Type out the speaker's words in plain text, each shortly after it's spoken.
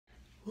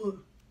1,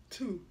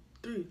 2,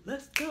 3,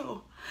 let's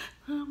go.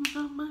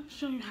 I'ma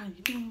show you how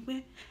you do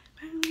it.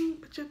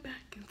 Put your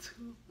back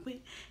into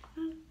it.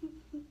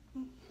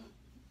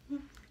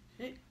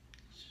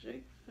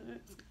 Shake.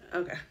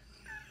 Okay.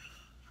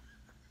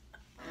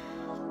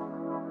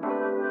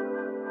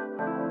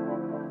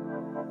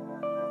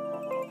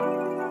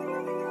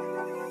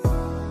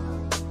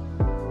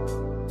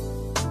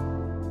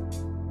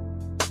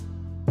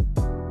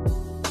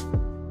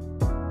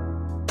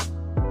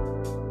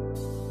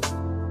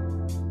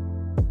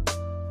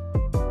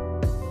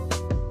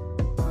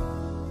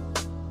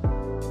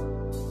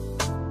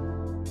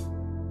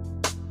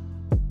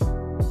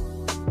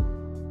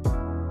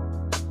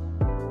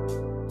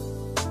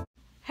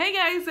 Hey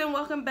guys, and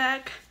welcome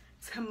back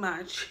to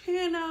my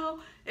channel.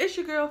 It's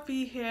your girl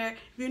Fee here.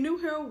 If you're new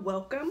here,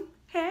 welcome.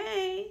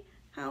 Hey,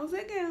 how's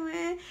it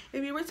going?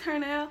 If you're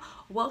returning,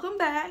 welcome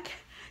back.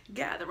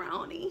 Gather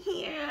around in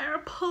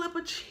here, pull up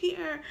a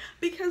chair,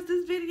 because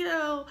this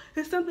video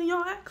is something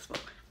y'all asked for.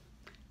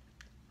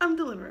 I'm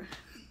delivering.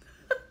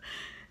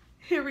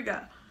 Here we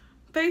go.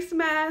 Face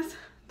masks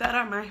that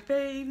are my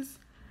faves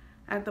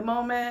at the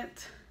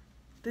moment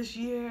this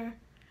year.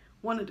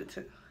 One of the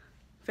two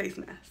face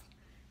masks.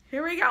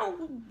 Here we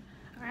go.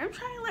 I'm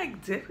trying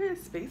like different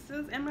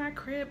spaces in my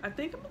crib. I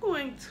think I'm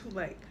going to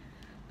like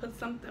put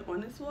something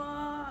on this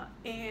wall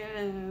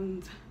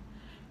and,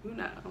 you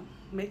know,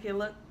 make it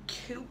look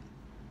cute.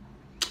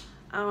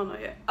 I don't know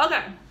yet.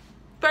 Okay,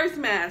 first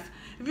mask.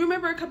 If you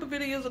remember a couple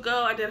videos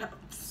ago, I did a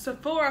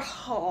Sephora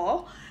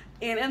haul,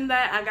 and in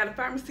that I got a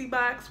pharmacy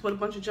box with a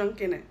bunch of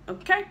junk in it.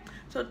 Okay,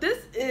 so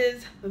this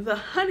is the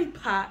Honey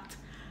Pot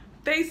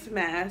face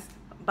mask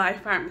by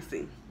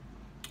Pharmacy.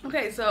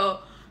 Okay,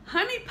 so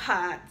Honey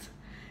Pot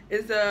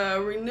is a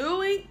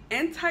renewing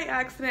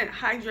antioxidant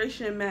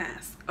hydration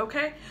mask.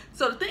 Okay,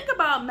 so the thing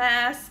about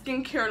masks,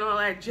 skincare, and all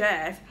that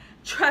jazz,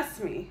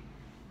 trust me,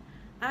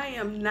 I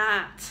am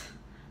not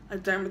a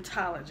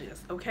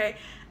dermatologist. Okay,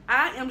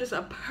 I am just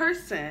a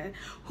person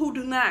who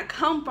do not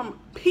come from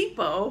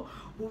people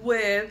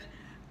with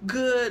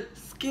good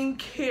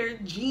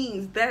skincare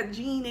genes. That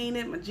gene ain't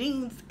in my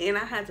genes, and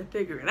I had to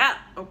figure it out.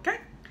 Okay,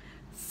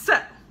 so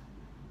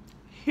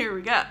here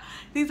we go.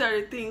 These are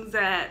the things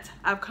that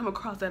I've come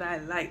across that I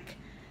like,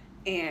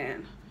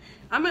 and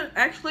I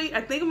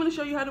think I'm gonna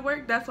show you how to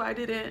work. That's why I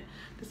did it.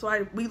 That's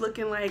why we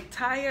looking like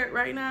tired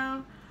right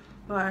now,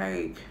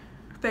 like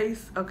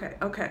face.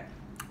 Okay,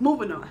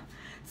 moving on.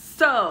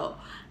 So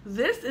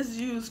this is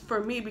used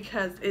for me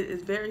because it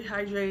is very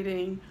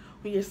hydrating.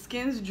 When your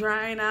skin's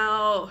drying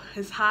out,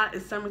 it's hot,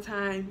 it's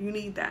summertime, you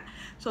need that.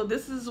 So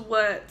this is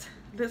what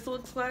this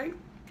looks like.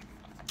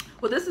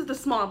 Well, this is the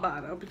small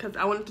bottle because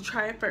I wanted to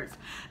try it first.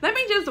 Let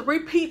me just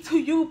repeat to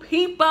you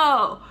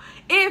people.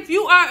 If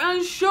you are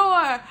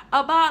unsure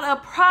about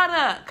a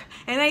product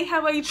and they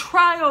have a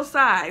trial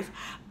size,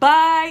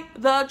 buy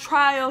the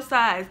trial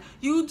size.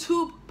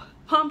 YouTube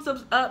pumps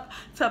us up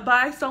to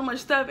buy so much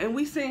stuff, and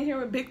we sitting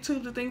here with big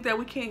tubes of things that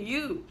we can't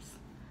use.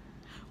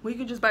 We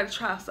can just buy the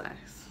trial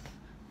size.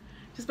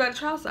 Just buy the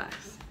trial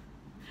size.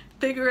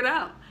 Figure it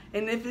out.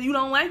 And if you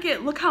don't like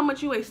it, look how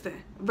much you wasted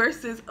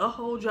versus a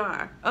whole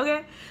jar.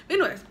 Okay?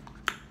 Anyways,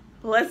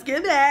 let's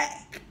get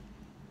back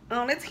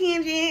on a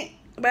tangent,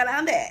 but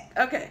I'm back.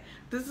 Okay,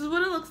 this is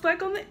what it looks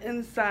like on the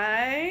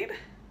inside.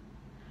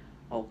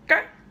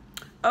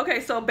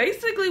 Okay, so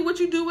basically what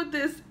you do with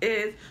this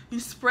is you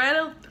spread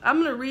it. I'm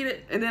going to read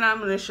it and then I'm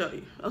going to show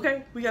you.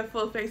 Okay? We got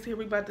full face here.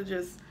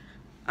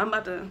 I'm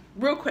about to,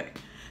 real quick.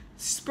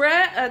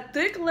 Spread a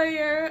thick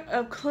layer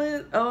of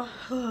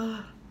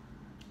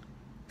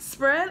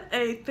Spread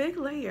a thick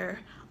layer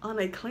on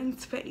a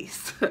cleansed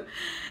face.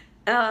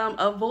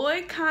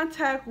 Avoid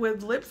contact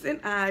with lips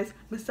and eyes.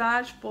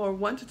 Massage for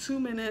 1 to 2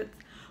 minutes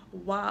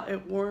while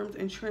it warms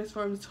and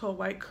transforms to a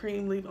white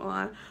cream. Leave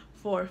on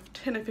for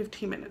 10 to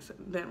 15 minutes,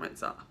 then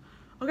rinse off.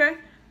 Okay?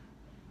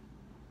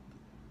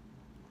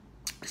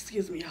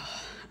 Excuse me, y'all.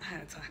 I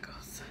had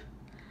tacos.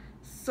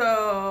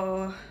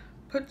 So,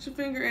 put your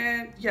finger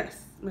in.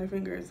 Yes, my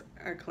fingers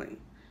are clean.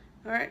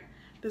 Alright?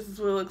 This is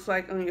what it looks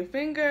like on your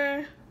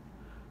finger.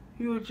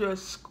 You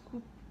just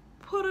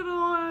put it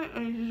on,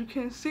 and as you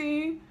can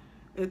see,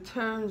 it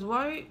turns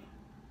white.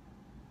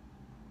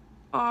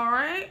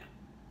 Alright.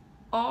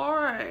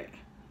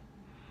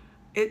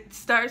 It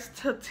starts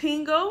to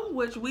tingle,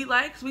 which we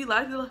like. We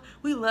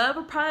love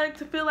a product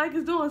to feel like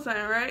it's doing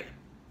something, right?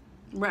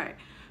 Right.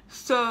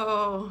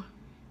 So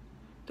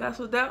that's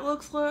what that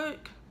looks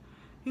like.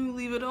 You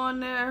leave it on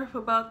there for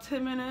about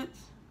 10 minutes,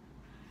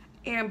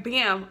 and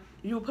bam,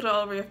 you put it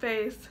all over your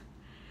face.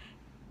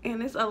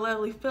 And it's a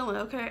lovely feeling,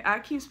 okay? I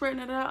keep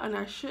spreading it out and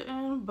I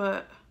shouldn't,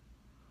 but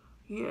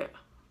yeah.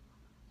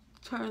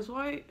 Turns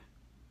white.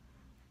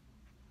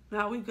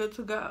 Now we good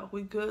to go.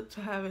 We good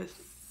to have it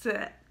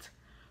set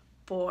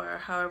for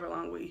however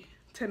long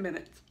 10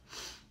 minutes.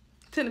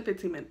 10 to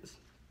 15 minutes.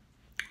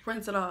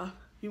 Rinse it off.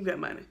 You get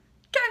money.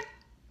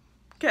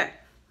 Okay.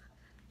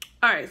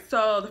 Alright,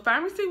 so the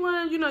pharmacy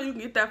one, you know, you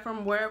can get that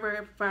from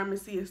wherever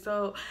pharmacy is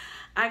sold.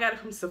 I got it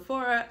from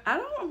Sephora. I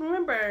don't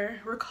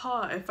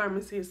recall if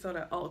Pharmacy is sold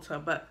at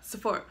Ulta, but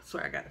Sephora is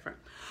where I got it from.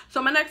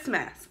 So my next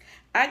mask,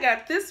 I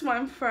got this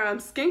one from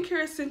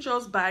Skincare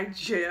Essentials by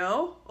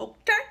Jill.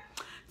 Okay.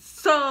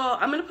 So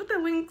I'm going to put the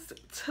links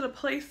to the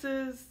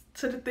places,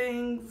 to the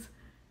things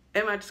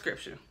in my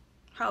description.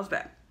 How's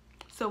that?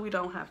 So we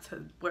don't have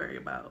to worry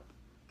about,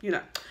 you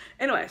know.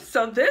 Anyway,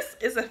 so this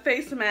is a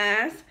face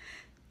mask.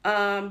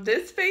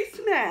 This face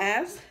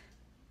mask,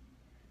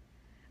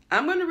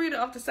 I'm going to read it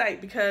off the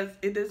site because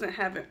it doesn't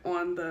have it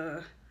on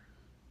the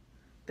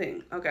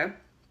thing, okay?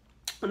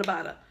 On the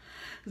bottom.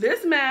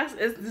 This mask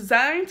is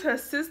designed to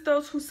assist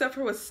those who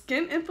suffer with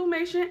skin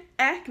inflammation,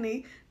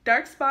 acne,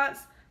 dark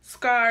spots,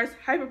 scars,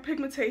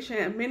 hyperpigmentation,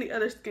 and many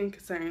other skin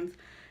concerns.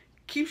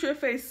 Keeps your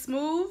face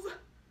smooth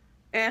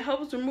and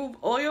helps remove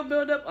oil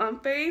buildup on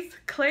face.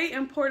 Clay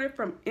imported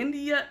from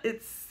India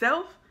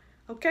itself.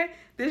 Okay,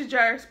 this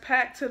jar is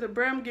packed to the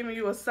brim, giving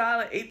you a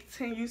solid 8 to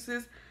 10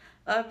 uses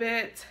of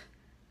it,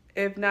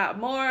 if not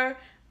more.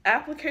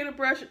 Applicator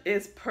brush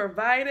is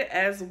provided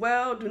as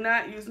well. Do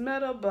not use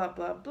metal, blah,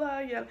 blah, blah.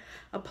 Yeah.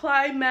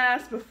 Apply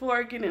mask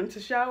before getting into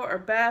shower or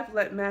bath.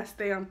 Let mask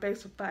stay on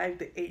face for 5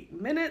 to 8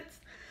 minutes.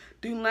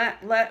 Do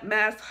not let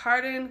mask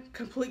harden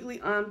completely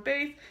on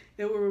face.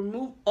 It will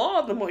remove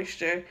all the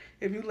moisture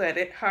if you let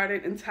it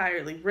harden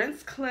entirely.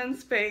 Rinse,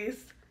 cleanse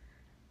face.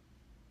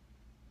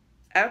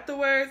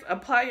 Afterwards,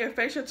 apply your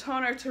facial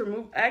toner to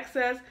remove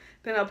excess.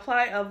 Then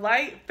apply a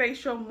light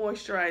facial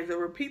moisturizer.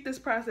 Repeat this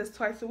process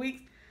twice a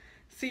week.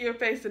 See your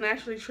face to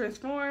naturally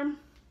transform.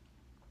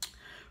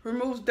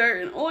 Removes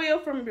dirt and oil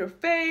from your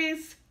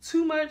face.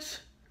 Too much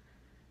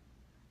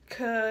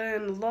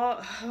can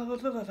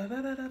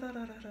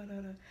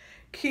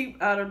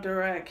keep out of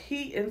direct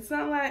heat and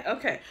sunlight.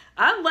 Okay,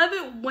 I love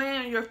it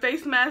when your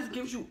face mask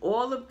gives you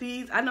all of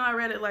these. I know I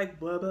read it like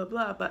blah blah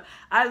blah, but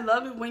I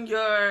love it when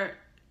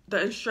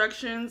the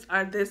instructions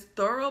are this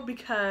thorough,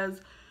 because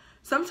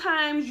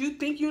sometimes you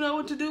think you know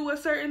what to do with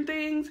certain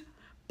things,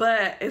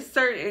 but it's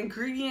certain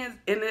ingredients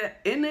in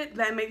it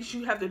that makes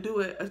you have to do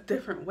it a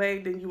different way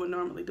than you would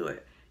normally do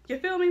it. You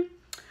feel me?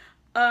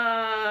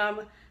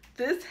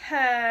 This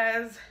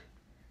has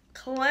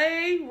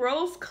clay,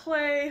 rose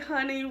clay,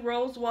 honey,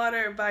 rose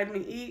water,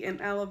 vitamin E,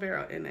 and aloe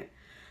vera in it.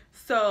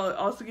 So it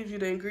also gives you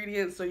the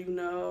ingredients so you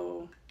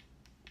know.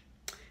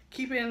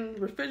 Keeping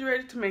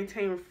refrigerated to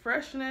maintain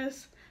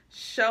freshness.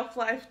 Shelf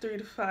life 3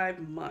 to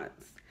 5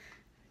 months.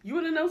 You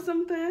want to know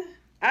something?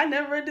 I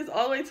never read this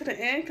all the way to the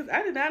end because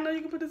I did not know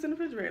you could put this in the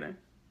refrigerator.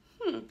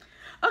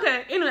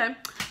 Okay, anyway.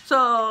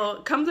 So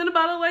it comes in a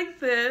bottle like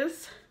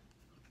this.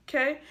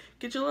 Okay,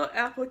 get your little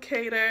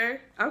applicator.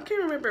 I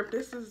can't remember if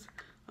this is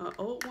an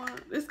old one.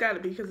 It's got to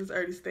be because it's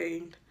already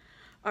stained.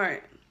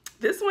 Alright,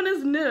 this one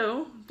is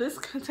new. This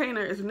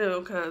container is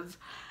new because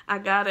I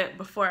got it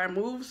before I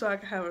moved so I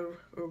could have a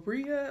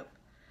re-up.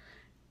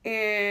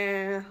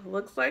 And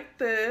looks like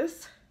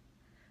this.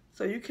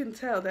 So you can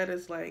tell that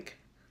is like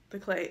the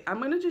clay. I'm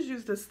going to just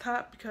use this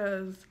top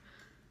because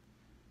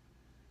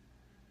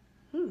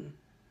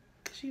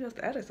she has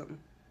to add something.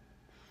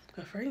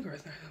 A fragrance or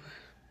something.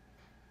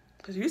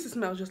 Because it used to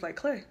smell just like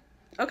clay.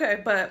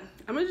 Okay, but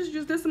I'm going to just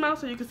use this amount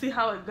so you can see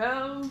how it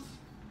goes.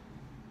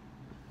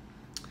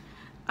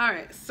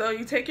 Alright, so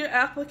you take your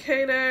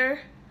applicator,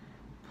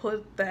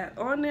 put that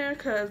on there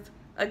because,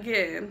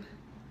 again,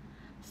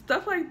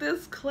 stuff like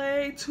this,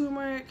 clay,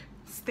 turmeric,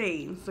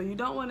 stains. So you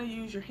don't want to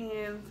use your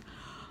hands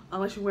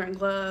unless you're wearing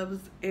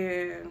gloves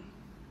and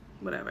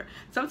whatever.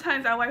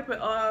 Sometimes I wipe it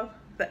off,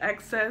 the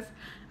excess.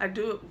 I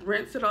do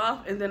rinse it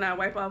off and then I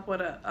wipe off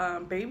with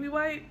a baby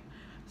wipe.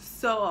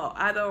 So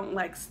I don't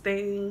like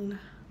stain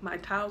my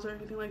towels or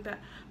anything like that.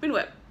 But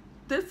anyway,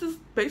 this is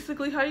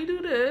basically how you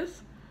do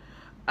this.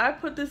 I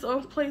put this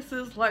on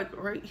places like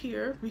right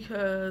here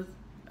because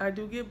I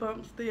do get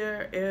bumps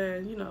there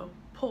and, you know,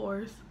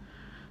 pores.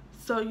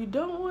 So you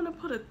don't want to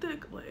put a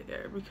thick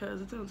layer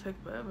because it's going to take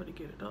forever to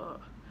get it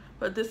off.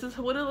 But this is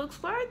what it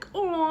looks like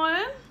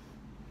on.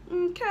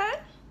 Okay.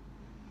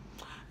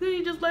 Then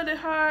you just let it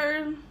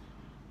harden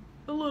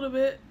a little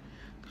bit.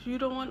 You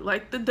don't want,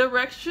 like the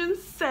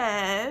directions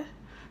said,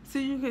 so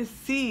you can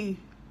see.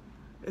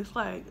 It's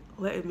like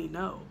letting me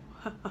know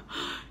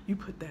you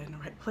put that in the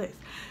right place.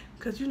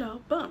 Because, you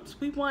know, bumps.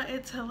 We want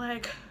it to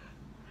like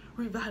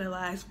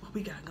revitalize what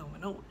we got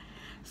going on.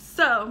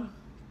 So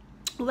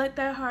let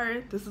that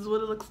harden. This is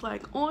what it looks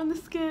like on the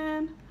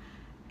skin,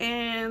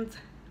 and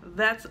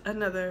that's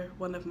another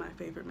one of my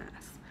favorite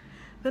masks.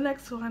 The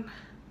next one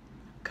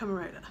coming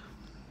right up.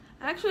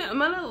 Actually, I'm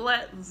gonna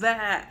let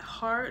that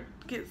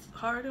get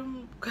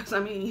hardened because I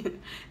mean,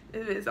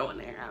 if it's on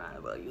there, I might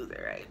as well use it,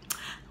 right?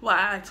 While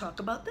I talk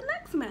about the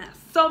next mask.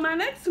 So my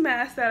next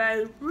mask that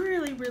I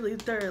really, really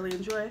thoroughly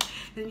enjoy,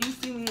 and you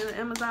see me in the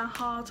Amazon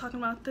haul talking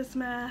about this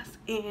mask,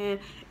 and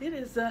it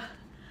is the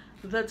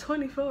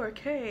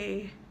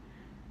 24K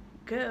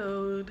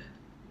gold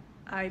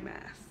eye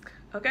mask.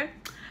 Okay,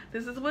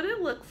 this is what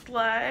it looks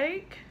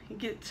like. You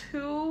get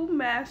 2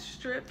 mask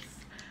strips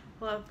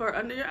for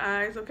under your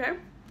eyes. Okay,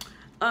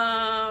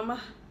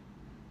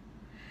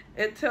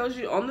 It tells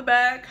you on the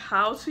back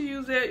how to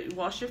use it.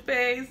 Wash your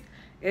face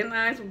in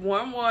nice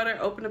warm water.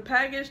 Open the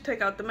package,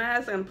 take out the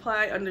mask, and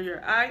apply under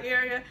your eye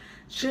area.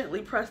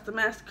 Gently press the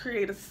mask to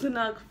create a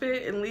snug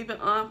fit and leave it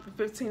on for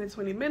 15 to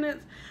 20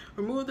 minutes.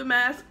 Remove the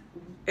mask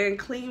and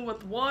clean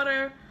with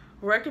water.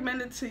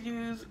 Recommended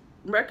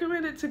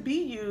to be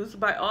used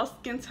by all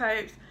skin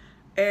types,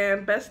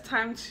 and best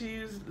time to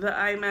use the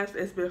eye mask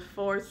is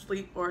before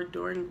sleep or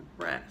during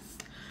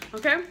rest.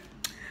 Okay?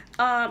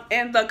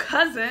 And the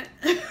cousin,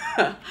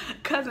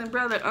 cousin,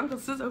 brother, uncle,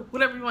 sister,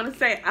 whatever you want to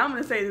say, I'm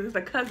going to say this is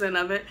the cousin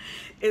of it,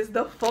 is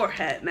the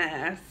forehead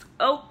mask.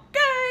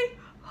 Okay?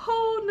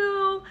 Who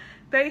knew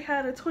they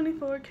had a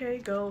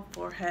 24K gold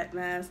forehead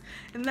mask?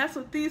 And that's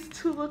what these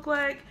two look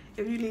like.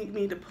 If you need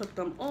me to put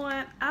them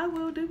on, I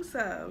will do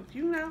so.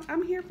 You know,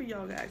 I'm here for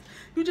y'all guys.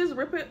 You just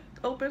rip it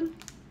open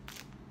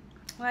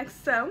like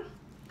so.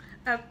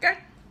 Okay?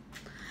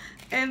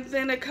 And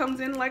then it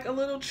comes in like a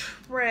little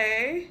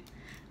tray.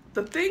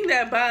 The thing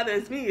that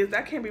bothers me is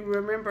I can't be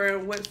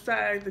remembering what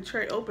side the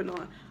tray opened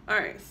on.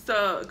 Alright,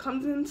 so it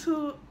comes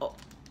into, oh,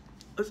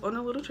 it's on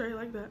a little tray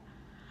like that.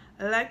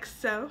 Like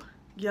so.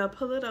 You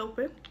pull it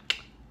open.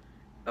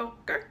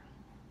 Okay.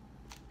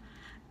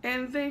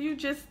 And then you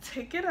just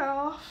take it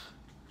off.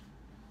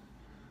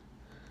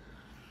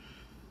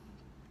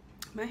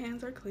 My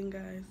hands are clean,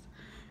 guys.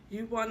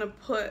 You want to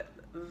put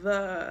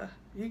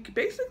you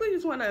basically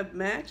just want to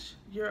match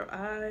your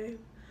eye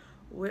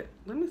with,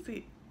 let me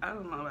see. I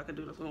don't know if I can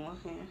do this with one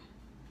hand.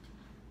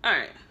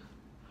 Alright.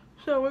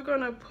 So we're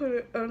going to put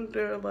it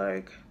under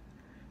like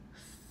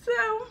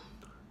so.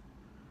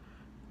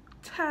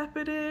 Tap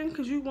it in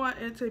because you want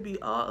it to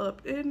be all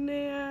up in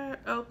there.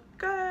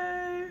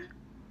 Okay.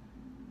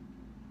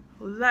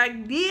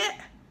 Like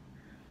that.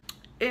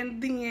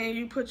 And then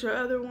you put your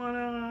other one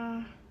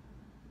on.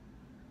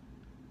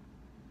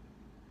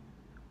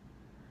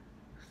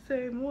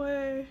 Same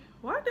way.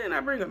 Why didn't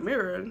I bring a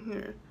mirror in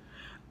here?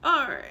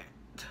 Alright.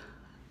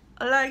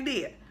 Like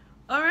that.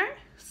 Alright,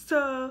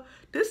 so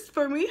this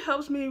for me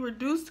helps me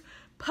reduce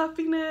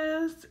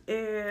puffiness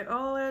and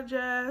all that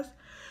jazz.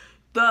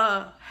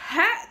 The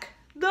hack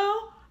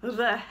though,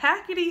 the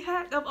hackety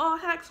hack of all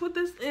hacks with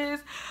this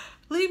is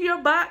leave your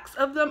box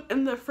of them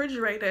in the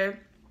refrigerator,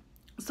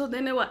 so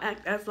then it will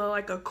act as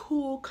like a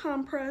cool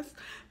compress,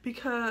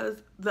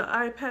 because the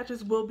eye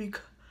patches will be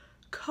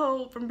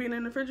cold from being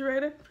in the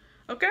refrigerator.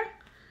 Okay?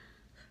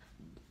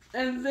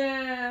 And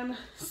then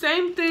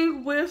same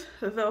thing with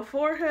the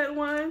forehead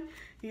one.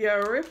 You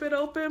rip it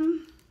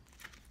open,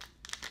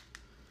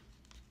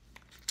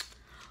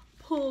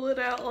 pull it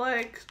out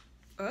like,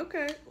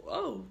 okay,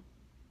 whoa,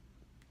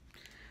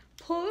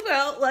 pull it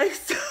out like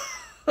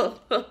so.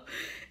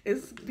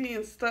 It's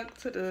being stuck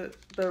to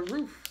the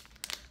roof.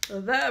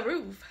 The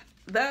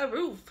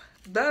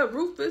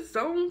roof is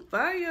on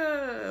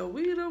fire.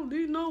 We don't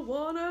need no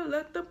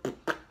water.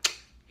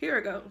 Here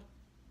it goes.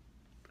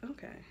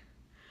 Okay.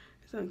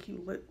 Don't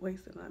keep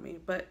wasting on me,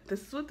 but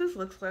this is what this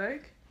looks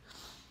like,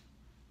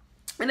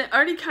 and it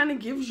already kind of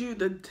gives you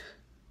the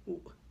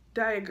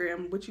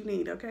diagram what you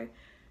need. Okay,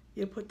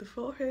 you put the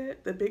forehead,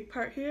 the big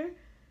part here,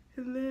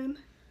 and then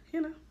you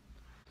know,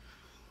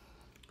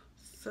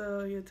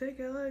 so you take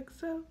it like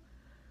so.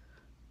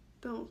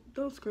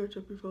 Don't scrunch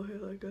up your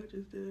forehead like I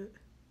just did.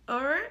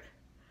 All right,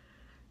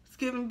 it's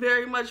giving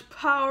very much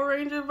Power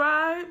Ranger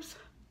vibes,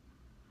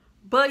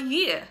 but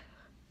yeah,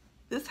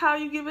 this is how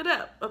you give it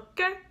up.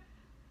 Okay.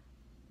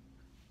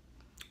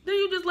 Then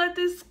you just let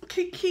this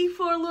key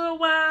for a little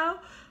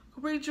while.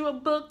 Read you a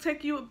book,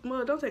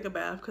 well, don't take a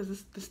bath because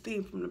it's the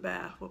steam from the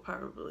bath will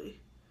probably.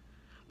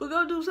 But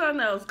go do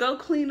something else. Go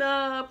clean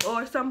up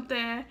or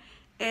something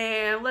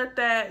and let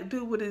that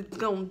do what it's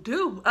gonna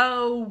do.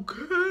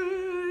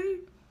 Okay.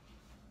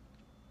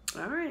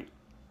 Alright.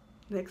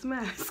 Next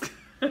mask.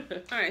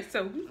 Alright,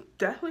 so we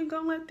definitely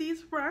gonna let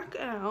these rock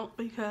out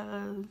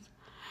because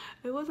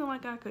it wasn't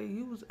like I could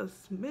use a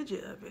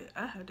smidget of it.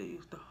 I had to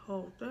use the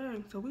whole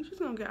thing. So we just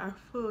gonna get our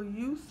full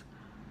use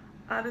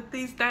out of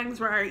these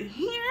things right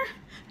here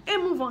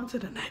and move on to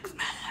the next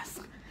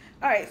mask.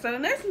 Alright, so the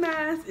next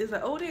mask is an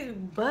oldie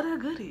but a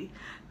goodie.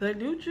 The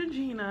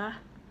Neutrogena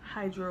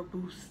Hydro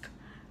Boost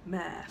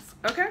mask.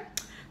 Okay?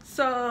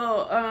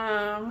 So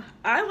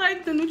I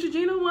like the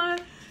Neutrogena one.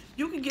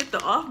 You can get the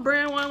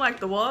off-brand one like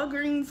the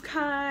Walgreens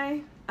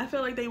kind. I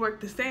feel like they work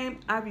the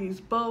same. I've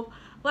used both.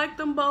 Like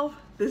them both.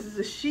 This is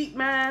a sheet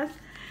mask.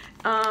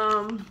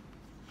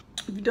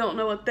 If you don't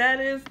know what that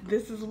is,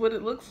 this is what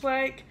it looks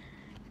like.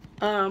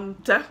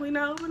 Definitely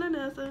not over the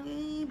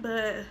nose,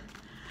 but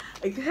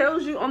it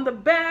tells you on the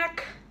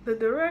back the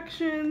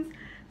directions.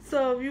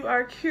 So if you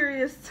are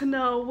curious to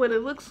know what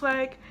it looks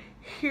like,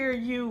 here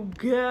you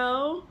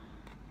go.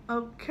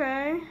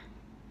 Okay.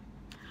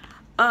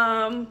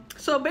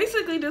 So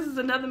basically this is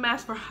another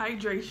mask for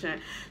hydration.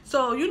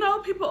 So, you know,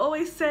 people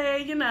always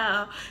say, you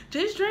know,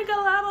 just drink a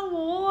lot of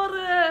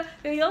water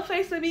and your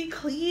face will be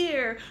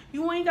clear.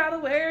 You ain't gotta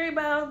worry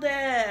about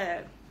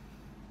that.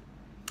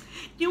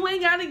 You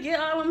ain't gotta get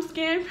all them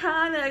skin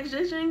products.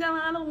 Just drink a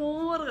lot of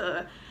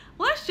water.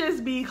 Let's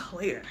just be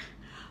clear.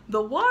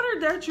 the water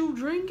that you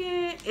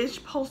drinking is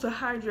supposed to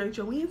hydrate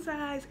your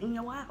insides and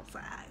your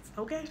outsides,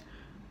 okay?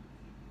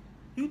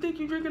 You think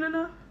you drinking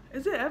enough?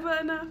 Is it ever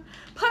enough?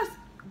 Plus,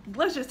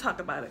 let's just talk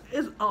about it.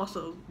 It's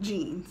also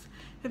jeans.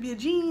 If your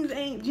jeans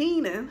ain't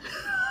jeaning,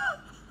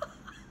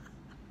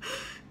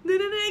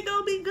 then it ain't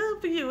gonna be good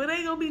for you. It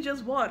ain't gonna be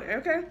just water,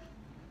 okay?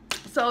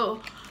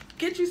 So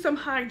get you some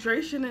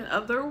hydration in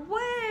other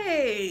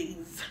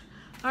ways.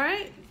 All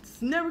right?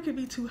 It's never could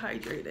be too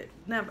hydrated.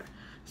 Never.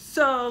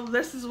 So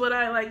this is what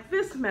I like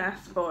this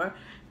mask for.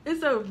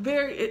 It's a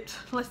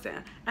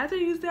listen, after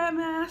you use that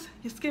mask,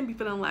 your skin be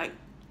feeling like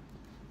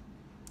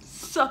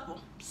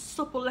supple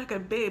like a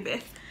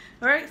baby.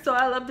 All right? So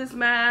I love this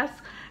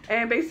mask.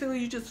 And basically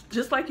you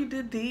just like you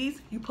did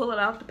these, you pull it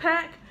out the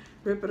pack,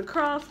 rip it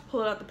across,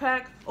 pull it out the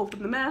pack,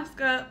 open the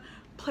mask up,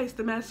 place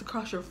the mask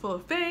across your full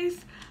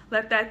face,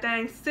 let that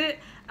thing sit.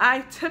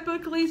 I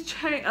typically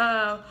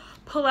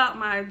pull out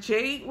my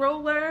jade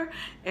roller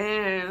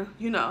and,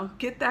 you know,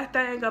 get that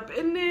thing up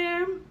in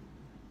there,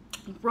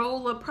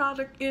 roll the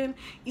product in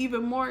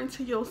even more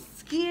into your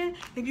skin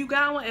if you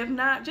got one. If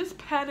not, just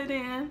pat it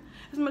in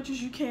as much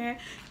as you can.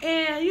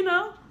 And, you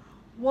know,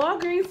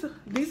 Walgreens,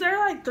 these are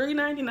like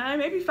 $3.99,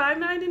 maybe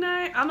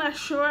 $5.99. I'm not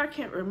sure, I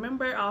can't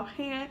remember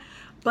offhand,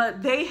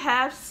 but they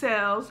have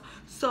sales,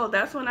 so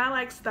that's when I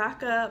like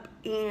stock up.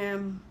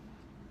 And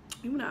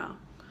you know,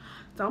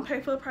 don't pay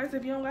for the price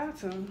if you don't got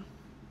to.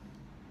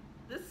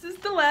 This is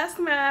the last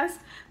mask.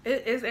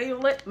 It is a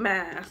lip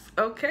mask,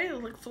 okay?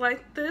 It looks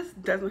like this,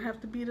 doesn't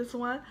have to be this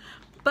one,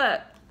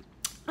 but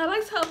I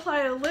like to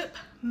apply a lip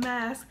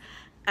mask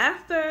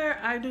after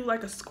I do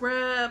like a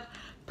scrub.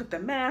 Put the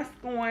mask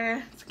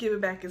on to give it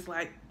back its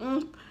like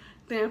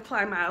then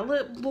apply my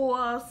lip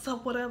gloss or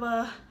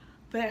whatever,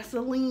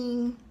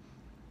 Vaseline,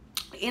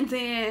 and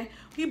then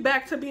we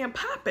back to being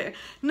popping.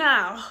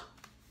 Now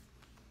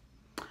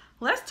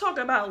let's talk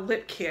about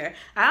lip care.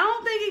 I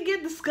don't think it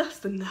get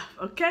discussed enough,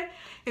 okay?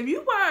 If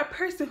you are a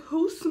person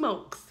who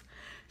smokes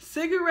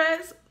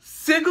cigarettes,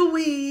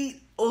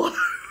 weed, or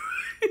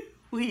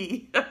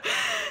weed,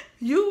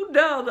 you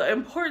know the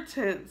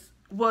importance.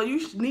 Well,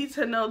 you need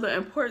to know the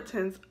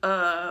importance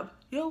of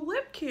your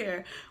lip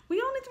care. We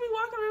don't need to be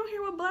walking around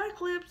here with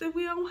black lips if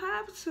we don't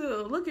have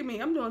to. Look at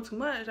me, I'm doing too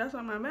much. That's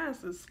why my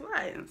mask is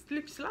sliding,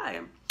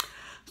 sliding.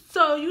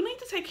 So you need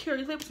to take care of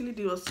your lips. You need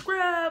to do a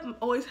scrub,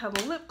 always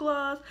have a lip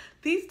gloss.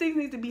 These things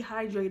need to be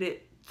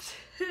hydrated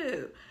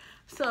too.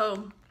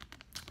 So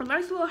a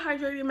nice little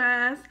hydrating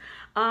mask.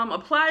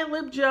 Apply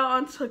lip gel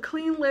onto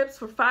clean lips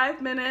for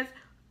 5 minutes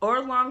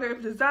or longer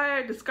if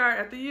desired. Discard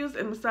after use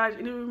and massage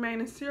any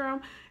remaining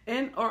serum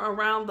in or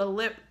around the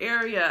lip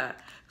area.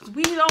 Because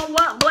we don't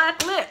want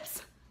black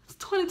lips. It's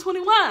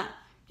 2021.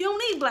 You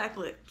don't need black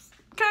lips,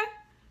 okay?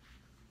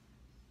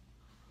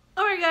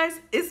 Alright guys,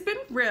 it's been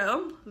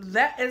real.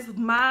 That is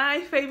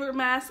my favorite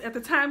mask at the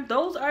time.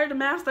 Those are the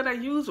masks that I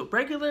use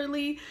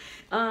regularly.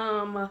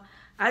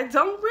 I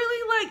don't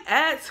really like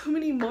add too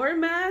many more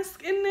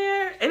masks in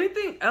there.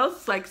 Anything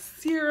else like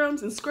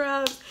serums and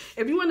scrubs.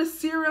 If you want a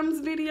serums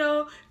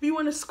video, if you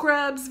want a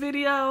scrubs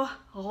video,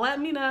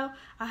 let me know.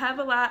 I have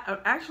a lot. I'm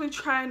actually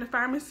trying the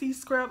pharmacy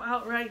scrub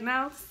out right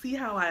now to see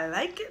how I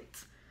like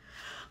it.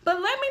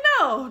 But let me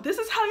know. This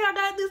is how y'all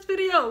got this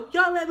video.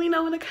 Y'all let me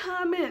know in the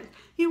comments.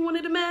 You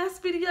wanted a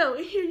mask video,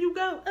 and here you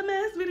go, a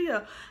mask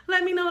video.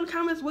 Let me know in the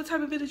comments what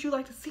type of videos you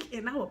like to see,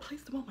 and I will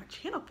place them on my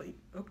channel for you,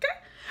 okay?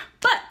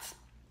 But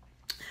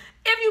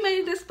if you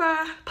made it this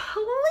far,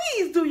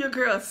 please do your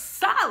girl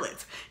solid.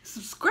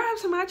 Subscribe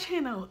to my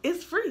channel.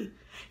 It's free.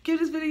 Give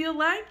this video a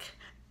like,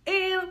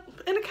 and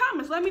in the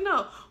comments, let me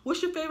know.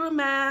 What's your favorite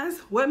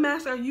mask? What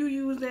mask are you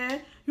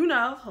using? You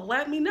know,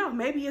 let me know.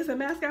 Maybe it's a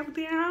mask out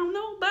there I don't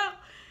know about,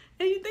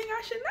 and you think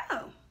I should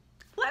know.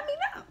 Let me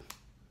know.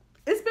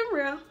 It's been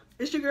real.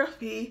 It's your girl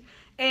Fee,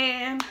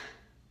 and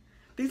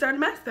these are the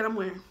masks that I'm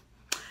wearing.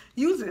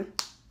 Using.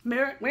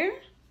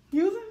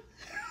 Using?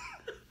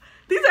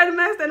 These are the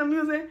masks that I'm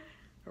using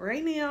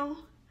right now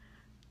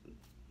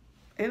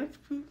and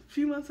a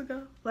few months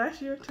ago,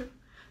 last year too.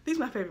 These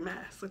are my favorite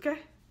masks, okay?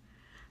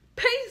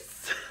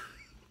 Peace!